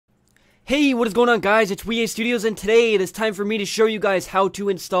Hey, what is going on, guys? It's GBA Studios, and today it is time for me to show you guys how to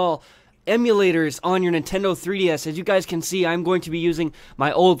install emulators on your Nintendo 3DS. As you guys can see, I'm going to be using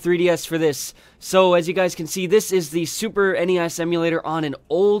my old 3DS for this. So, as you guys can see, this is the Super NES emulator on an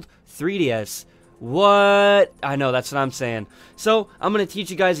old 3DS. What? I know, that's what I'm saying. So, I'm going to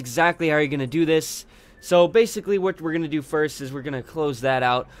teach you guys exactly how you're going to do this. So, basically, what we're going to do first is we're going to close that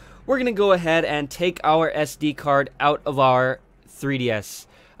out. We're going to go ahead and take our SD card out of our 3DS.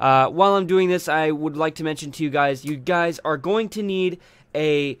 While I'm doing this, I would like to mention to you guys are going to need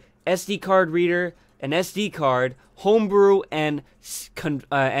a SD card reader, an SD card, Homebrew, and custom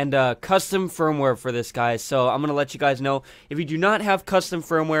firmware for this, guys. So I'm going to let you guys know, if you do not have custom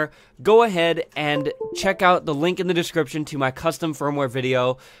firmware, go ahead and check out the link in the description to my custom firmware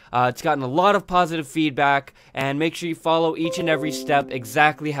video. It's gotten a lot of positive feedback, and make sure you follow each and every step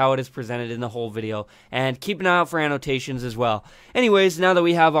exactly how it is presented in the whole video, and keep an eye out for annotations as well. Anyways, now that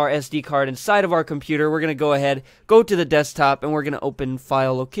we have our SD card inside of our computer, we're going to go ahead, go to the desktop, and we're going to open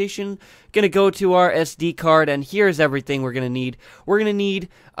file location. Going to go to our SD card, and here's everything we're going to need. We're going to need,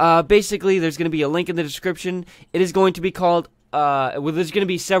 basically, there's going to be a link in the description. It is going to be called, well, there's going to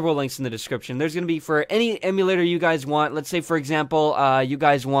be several links in the description. There's going to be for any emulator you guys want. Let's say, for example, you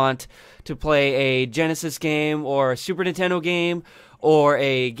guys want to play a Genesis game, or a Super Nintendo game, or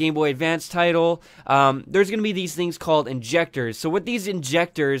a Game Boy Advance title. There's going to be these things called injectors. So what these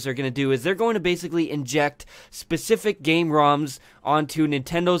injectors are going to do is they're going to basically inject specific game ROMs onto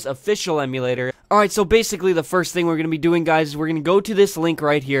Nintendo's official emulator. Alright, so basically the first thing we're going to be doing, guys, is we're going to go to this link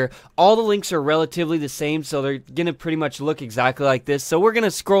right here. All the links are relatively the same, so they're going to pretty much look exactly like this. So we're going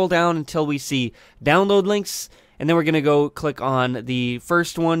to scroll down until we see download links, and then we're going to go click on the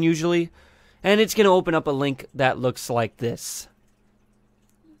first one usually, and it's going to open up a link that looks like this.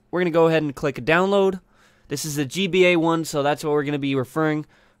 We're going to go ahead and click download. This is the GBA one, so that's what we're going to be referring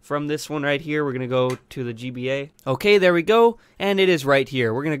from this one right here. We're going to go to the GBA. Okay, there we go, and it is right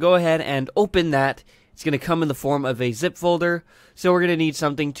here. We're going to go ahead and open that. It's going to come in the form of a zip folder, so we're going to need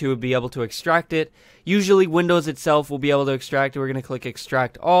something to be able to extract it. Usually Windows itself will be able to extract it. We're going to click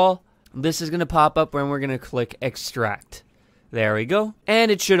extract all. This is going to pop up when we're going to click extract. There we go. And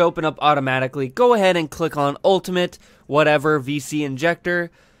it should open up automatically. Go ahead and click on Ultimate, whatever, GBC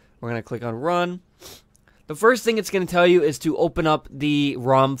Injector. We're going to click on Run. The first thing it's going to tell you is to open up the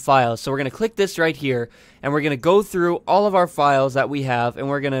ROM file. So we're going to click this right here, and we're going to go through all of our files that we have, and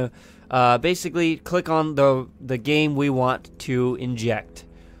we're going to basically click on the game we want to inject.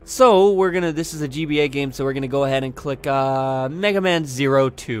 So we're going to, this is a GBA game, so we're going to go ahead and click Mega Man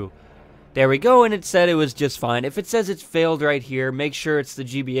 02. There we go, and it said it was just fine. If it says it's failed right here, make sure it's the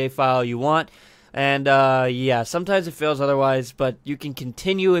GBA file you want. And yeah, sometimes it fails otherwise, but you can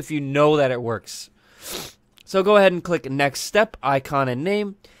continue if you know that it works. So go ahead and click next step, icon and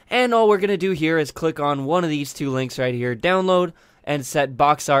name, and all we're going to do here is click on one of these two links right here, download, and set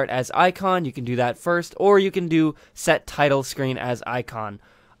box art as icon. You can do that first, or you can do set title screen as icon.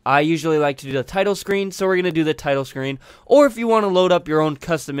 I usually like to do the title screen, so we're going to do the title screen. Or if you want to load up your own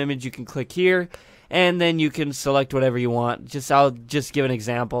custom image, you can click here, and then you can select whatever you want. I'll just give an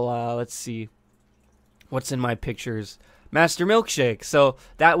example. Let's see what's in my pictures. Master Milkshake. So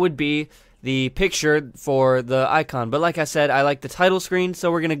that would be the picture for the icon. But like I said, I like the title screen,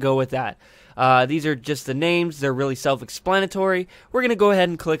 so we're going to go with that. These are just the names. They're really self-explanatory. We're going to go ahead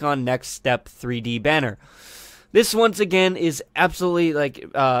and click on Next Step 3D Banner. This, once again, is absolutely,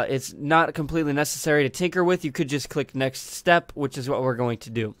 it's not completely necessary to tinker with. You could just click Next Step, which is what we're going to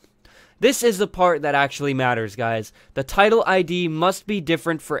do. This is the part that actually matters, guys. The title ID must be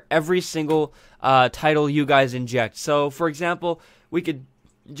different for every single title you guys inject. So, for example, we could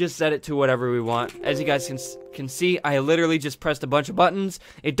just set it to whatever we want. As you guys can see, I literally just pressed a bunch of buttons.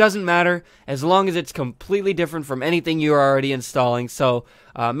 It doesn't matter as long as it's completely different from anything you're already installing. So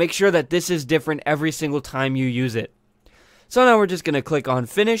make sure that this is different every single time you use it. So now we're just going to click on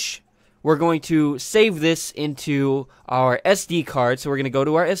Finish. We're going to save this into our SD card. So we're going to go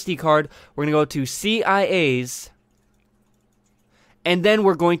to our SD card. We're going to go to CIAs. And then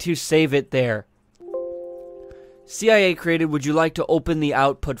we're going to save it there. CIA created, would you like to open the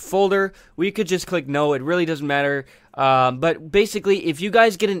output folder? We could just click no, it really doesn't matter. But basically, if you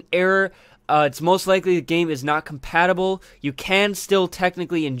guys get an error, it's most likely the game is not compatible. You can still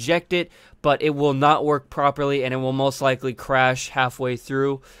technically inject it, but it will not work properly, and it will most likely crash halfway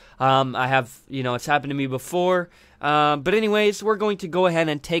through. I have, it's happened to me before. But anyways, we're going to go ahead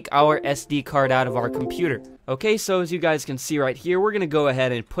and take our SD card out of our computer. Okay, so as you guys can see right here, we're going to go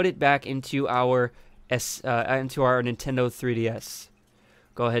ahead and put it back into our Nintendo 3DS.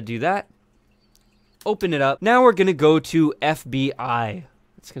 Go ahead, do that. Open it up. Now we're going to go to FBI.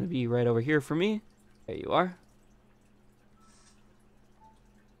 It's going to be right over here for me. There you are.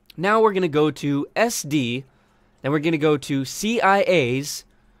 Now we're going to go to SD, then we're going to go to CIAs,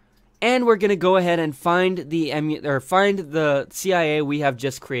 and we're going to go ahead and find the CIA we have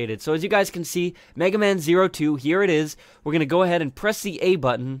just created. So as you guys can see, Mega Man 02, here it is. We're going to go ahead and press the A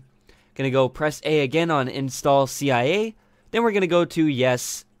button. Going to go press A again on Install CIA. Then we're going to go to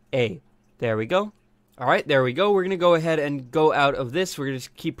Yes, A. There we go. Alright, there we go. We're going to go ahead and go out of this. We're going to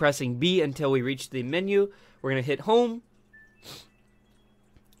keep pressing B until we reach the menu. We're going to hit Home.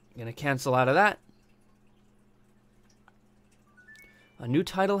 I'm going to cancel out of that. A new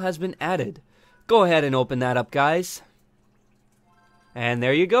title has been added. Go ahead and open that up, guys. And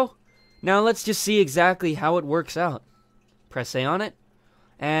there you go. Now let's just see exactly how it works out. Press A on it.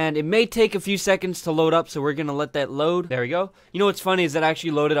 And it may take a few seconds to load up, so we're going to let that load. There we go. You know what's funny is that I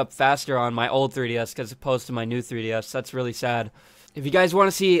actually loaded up faster on my old 3DS as opposed to my new 3DS. That's really sad. If you guys want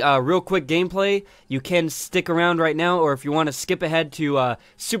to see real quick gameplay, you can stick around right now, or if you want to skip ahead to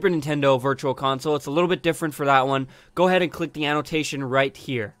Super Nintendo Virtual Console, it's a little bit different for that one. Go ahead and click the annotation right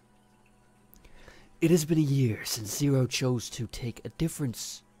here. It has been a year since Zero chose to take a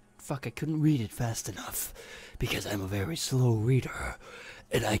different... Fuck, I couldn't read it fast enough, because I'm a very slow reader,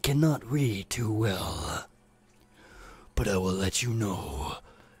 and I cannot read too well. But I will let you know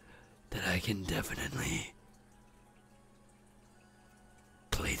that I can definitely...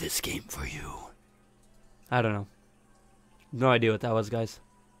 play this game for you. I don't know. No idea what that was, guys.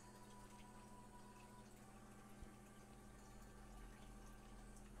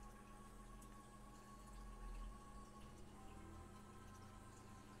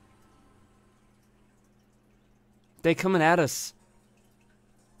 They coming at us.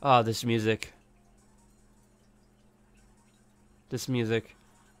 Oh, this music. This music.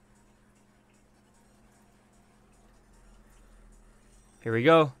 Here we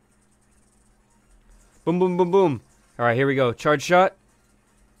go. Boom, boom, boom, boom. Alright, here we go. Charge shot.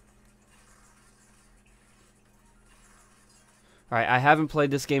 Alright, I haven't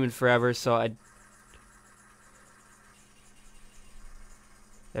played this game in forever, so I...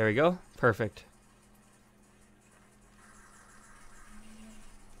 There we go. Perfect.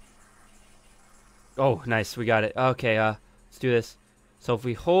 Oh, nice. We got it. Okay, let's do this. So if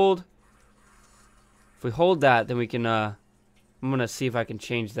we hold that, then we can, I'm gonna see if I can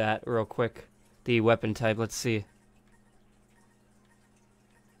change that real quick. The weapon type, let's see.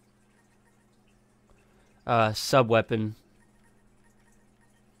 Sub-weapon.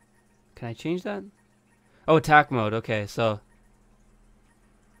 Can I change that? Oh, attack mode, okay, so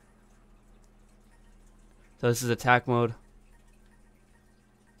this is attack mode.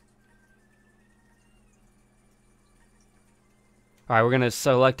 Alright, we're gonna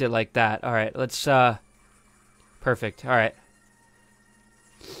select it like that. Alright, let's, perfect, alright.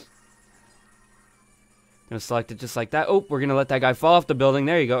 Gonna select it just like that. Oh, we're gonna let that guy fall off the building.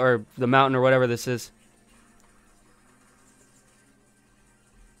 There you go, or the mountain, or whatever this is.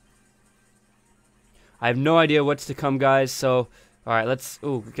 I have no idea what's to come, guys, so... Alright, let's...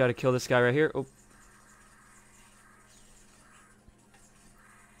 Oh, we gotta kill this guy right here. Oh.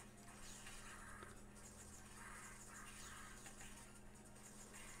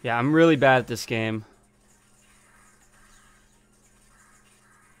 Yeah, I'm really bad at this game.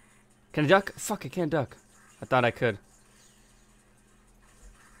 Can I duck? Fuck, I can't duck. I thought I could.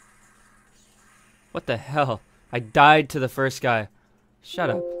 What the hell? I died to the first guy.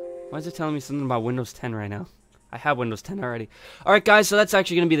 Shut up. Why is it telling me something about Windows 10 right now? I have Windows 10 already. Alright guys, so that's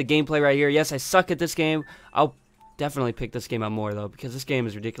actually going to be the gameplay right here. Yes, I suck at this game. I'll definitely pick this game up more though, because this game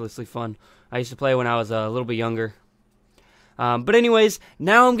is ridiculously fun. I used to play when I was a little bit younger. But anyways,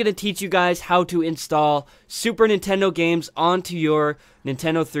 now I'm going to teach you guys how to install Super Nintendo games onto your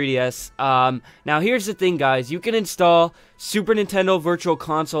Nintendo 3DS. Now here's the thing, guys. You can install Super Nintendo Virtual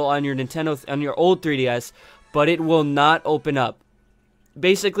Console on your old 3DS, but it will not open up.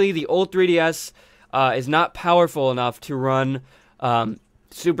 Basically, the old 3DS is not powerful enough to run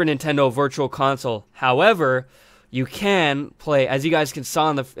Super Nintendo Virtual Console. However, you can play, as you guys can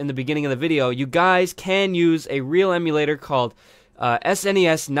saw in the beginning of the video, you guys can use a real emulator called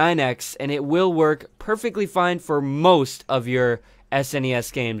SNES 9X, and it will work perfectly fine for most of your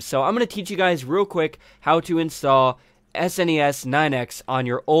SNES games. So I'm going to teach you guys real quick how to install SNES 9X on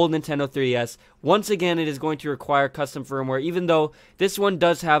your old Nintendo 3DS. Once again, it is going to require custom firmware, even though this one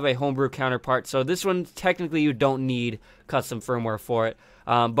does have a homebrew counterpart. So this one, technically, you don't need custom firmware for it.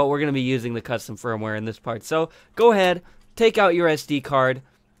 But we're going to be using the custom firmware in this part. So go ahead, take out your SD card,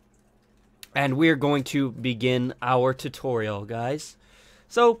 and we're going to begin our tutorial, guys.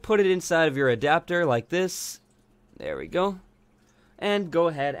 So put it inside of your adapter like this. There we go. and go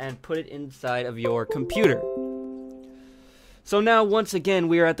ahead and put it inside of your computer. So now, once again,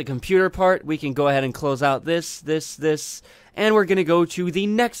 we are at the computer part. We can go ahead and close out this, and we're going to go to the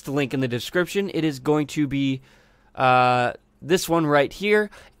next link in the description. It is going to be this one right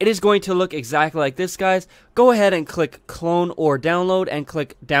here. It is going to look exactly like this, guys. Go ahead and click clone or download, and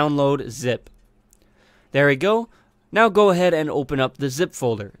click download zip. There we go. Now go ahead and open up the zip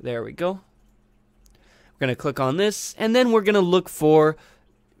folder. There we go. We're going to click on this, and then we're going to look for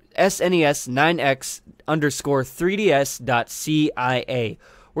SNES 9X underscore 3ds.cia.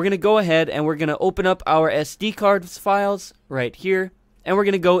 We're going to go ahead and we're going to open up our SD card files right here, and we're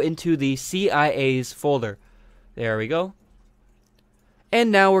going to go into the CIA's folder. There we go. And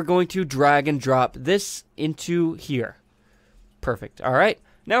now we're going to drag and drop this into here. Perfect. All right.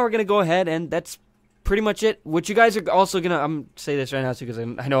 Now we're going to go ahead, and that's pretty much it. What you guys are also going to, I'm going to say this right now too, because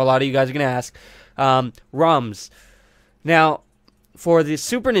I know a lot of you guys are going to ask. ROMs. Now, for the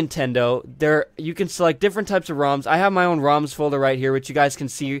Super Nintendo, you can select different types of ROMs. I have my own ROMs folder right here, which you guys can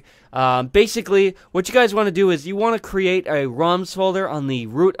see. Basically, what you guys want to do is you want to create a ROMs folder on the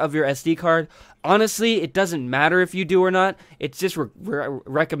root of your SD card. Honestly, it doesn't matter if you do or not. It's just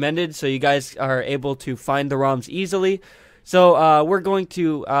recommended so you guys are able to find the ROMs easily. So we're going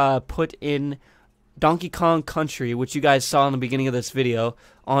to put in Donkey Kong Country, which you guys saw in the beginning of this video,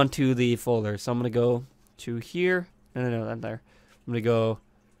 onto the folder. So I'm going to go to here. No, not there. I'm going to go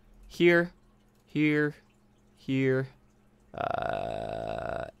here, here, here,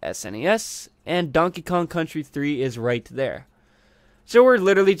 SNES, and Donkey Kong Country 3 is right there. So we're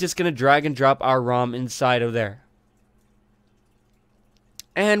literally just going to drag and drop our ROM inside of there.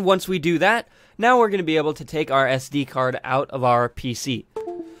 And once we do that, now we're going to be able to take our SD card out of our PC.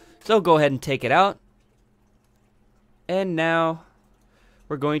 So go ahead and take it out. And now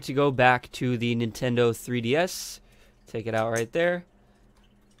we're going to go back to the Nintendo 3DS. Take it out right there.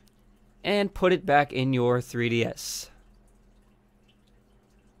 And put it back in your 3DS.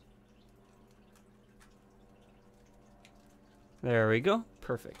 There we go.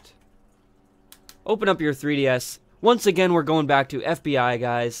 Perfect. Open up your 3DS. Once again, we're going back to FBI,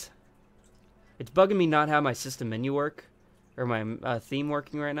 guys. It's bugging me not have my system menu work, or my theme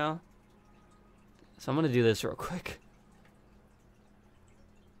working right now. So I'm going to do this real quick.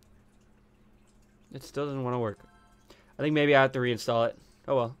 It still doesn't want to work. I think maybe I have to reinstall it.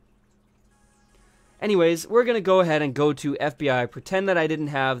 Oh well. Anyways, we're going to go ahead and go to FBI. Pretend that I didn't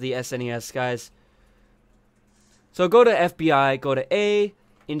have the SNES, guys. So go to FBI, go to A,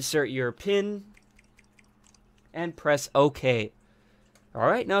 insert your PIN, and press OK.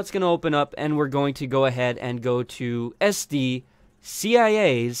 Alright, now it's going to open up, and we're going to go ahead and go to SD,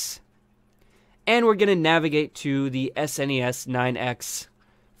 CIA's, and we're going to navigate to the SNES 9X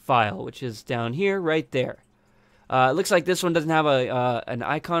file, which is down here, right there. It looks like this one doesn't have an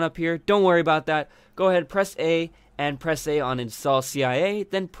icon up here. Don't worry about that. Go ahead, press A, and press A on Install CIA,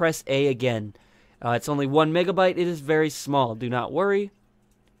 then press A again. It's only 1 megabyte. It is very small. Do not worry.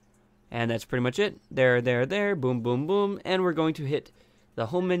 And that's pretty much it. There. Boom, boom, boom. And we're going to hit the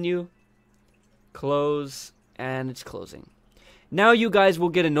home menu, close, and it's closing. Now you guys will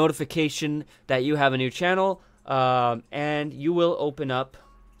get a notification that you have a new channel, and you will open up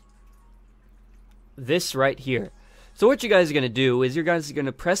this right here. So what you guys are going to do is you guys are going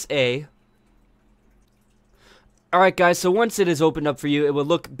to press A. Alright guys, so once it is opened up for you, it will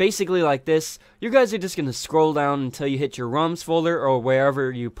look basically like this. You guys are just going to scroll down until you hit your ROMs folder or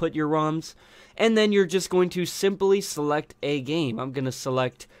wherever you put your ROMs. And then you're just going to simply select a game. I'm going to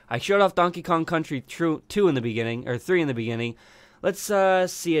select, I showed off Donkey Kong Country 2 in the beginning, or 3 in the beginning. Let's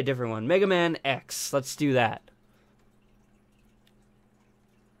see a different one. Mega Man X, let's do that.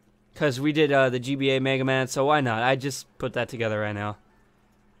 Because we did the GBA Mega Man, so why not? I just put that together right now.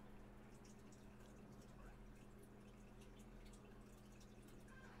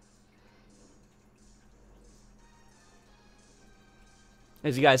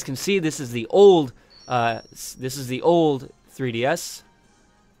 As you guys can see, this is the old 3DS.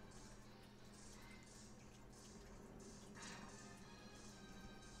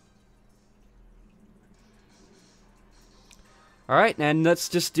 All right, and let's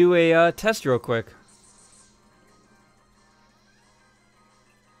just do a test real quick.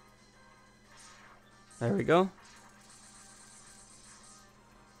 There we go.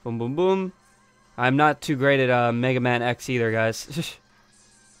 Boom, boom, boom. I'm not too great at Mega Man X either, guys.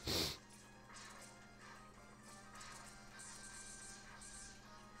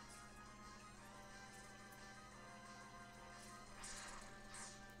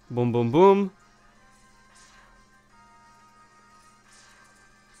 Boom, boom, boom.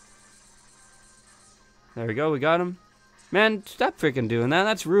 There we go, we got him. Man, stop freaking doing that.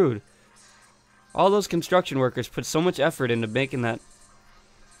 That's rude. All those construction workers put so much effort into making that.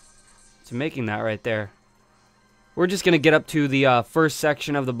 Right there. We're just gonna get up to the first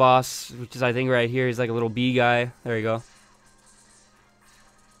section of the boss, which is I think right here. He's like a little bee guy. There you go.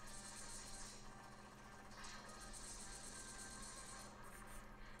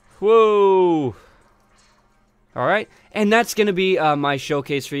 Whoa! Alright, and that's going to be my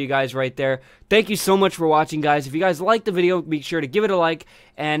showcase for you guys right there. Thank you so much for watching, guys. If you guys liked the video, make sure to give it a like,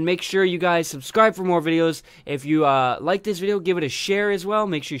 and make sure you guys subscribe for more videos. If you like this video, give it a share as well.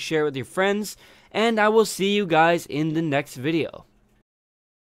 Make sure you share it with your friends, and I will see you guys in the next video.